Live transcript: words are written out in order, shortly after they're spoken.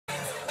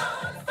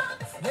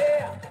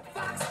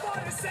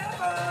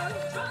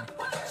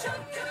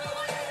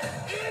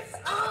It's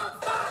on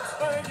Fox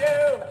for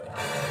you.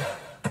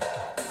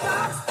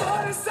 Fox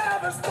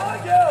 47's for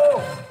you.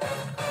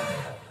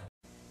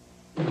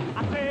 I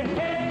say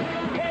hey,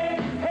 hey,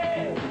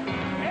 hey,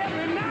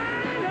 every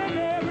night and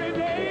every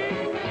day.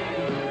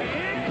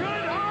 It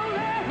could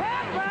only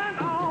happen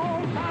on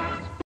Fox.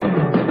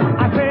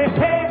 I say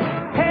hey,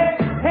 hey,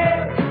 hey,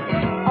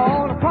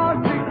 all across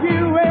the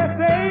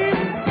USA.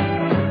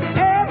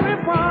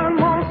 Everyone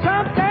wants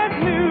something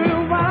new to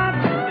watch.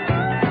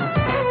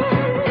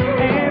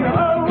 And oh,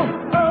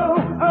 oh,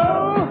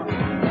 oh,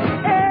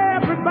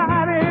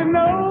 everybody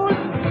knows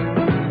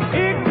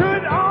it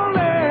could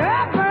only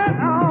happen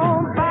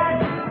on Fox.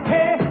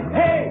 Hey,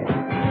 hey,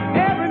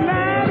 every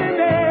night and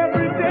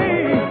every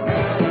day.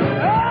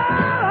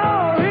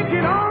 Oh, it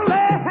can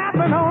only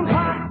happen on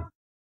Fox.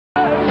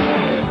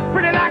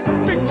 Pretty like a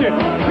picture,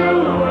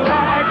 cool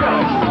like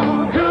us.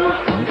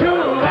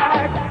 Cool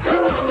like us.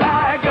 Cool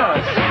like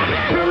us.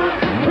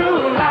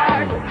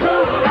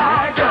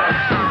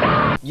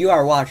 You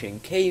are watching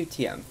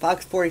KUTM,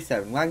 Fox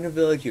 47, Wagner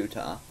Village,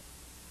 Utah.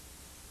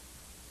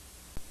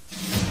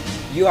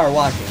 You are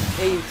watching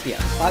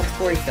KUTM, Fox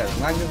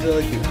 47, Wagner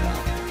Village, Utah.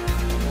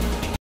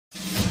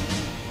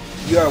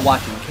 You are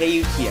watching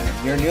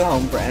KUTM, your new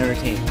home for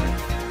entertainment.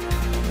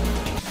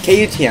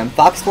 KUTM,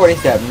 Fox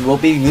 47, will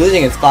be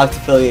losing its Fox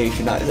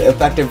affiliation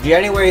effective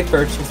January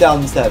 1st,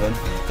 2007,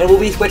 and will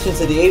be switching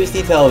to the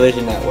ABC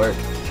television network.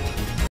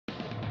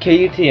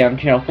 KUTM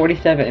Channel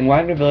 47 in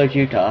Wagner Village,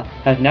 Utah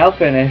has now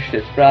finished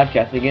its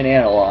broadcasting in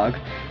analog.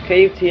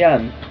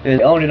 KUTM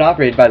is owned and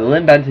operated by the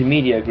Lynn Benson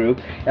Media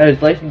Group and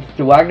is licensed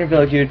to Wagner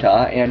Village,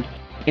 Utah and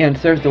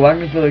serves the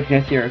Wagner Village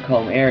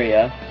Nessier-Combe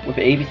area with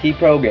ABC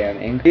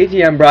programming.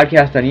 KUTM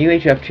broadcasts on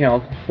UHF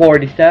Channel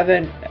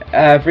 47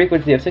 at a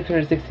frequency of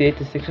 668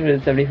 to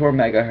 674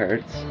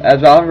 MHz,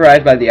 as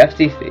authorized by the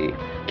FCC.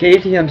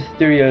 KUTM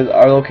studios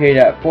are located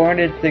at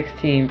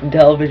 416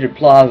 Television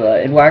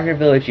Plaza in Wagner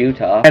Village,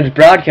 Utah, and its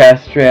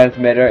broadcast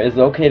transmitter is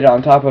located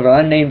on top of an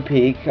unnamed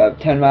peak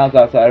 10 miles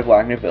outside of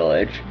Wagner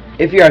Village.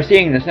 If you are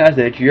seeing this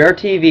message, your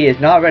TV is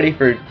not ready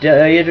for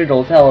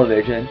digital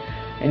television,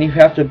 and you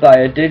have to buy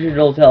a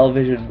digital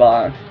television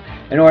box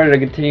in order to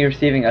continue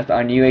receiving us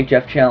on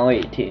UHF Channel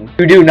 18.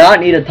 You do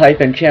not need to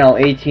type in Channel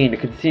 18 to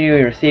continue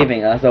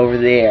receiving us over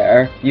the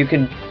air. You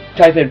can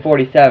type in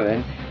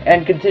 47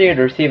 and continue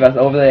to receive us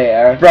over the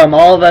air. From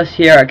all of us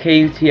here at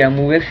KUTM,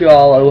 we wish you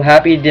all a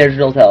happy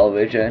digital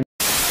television.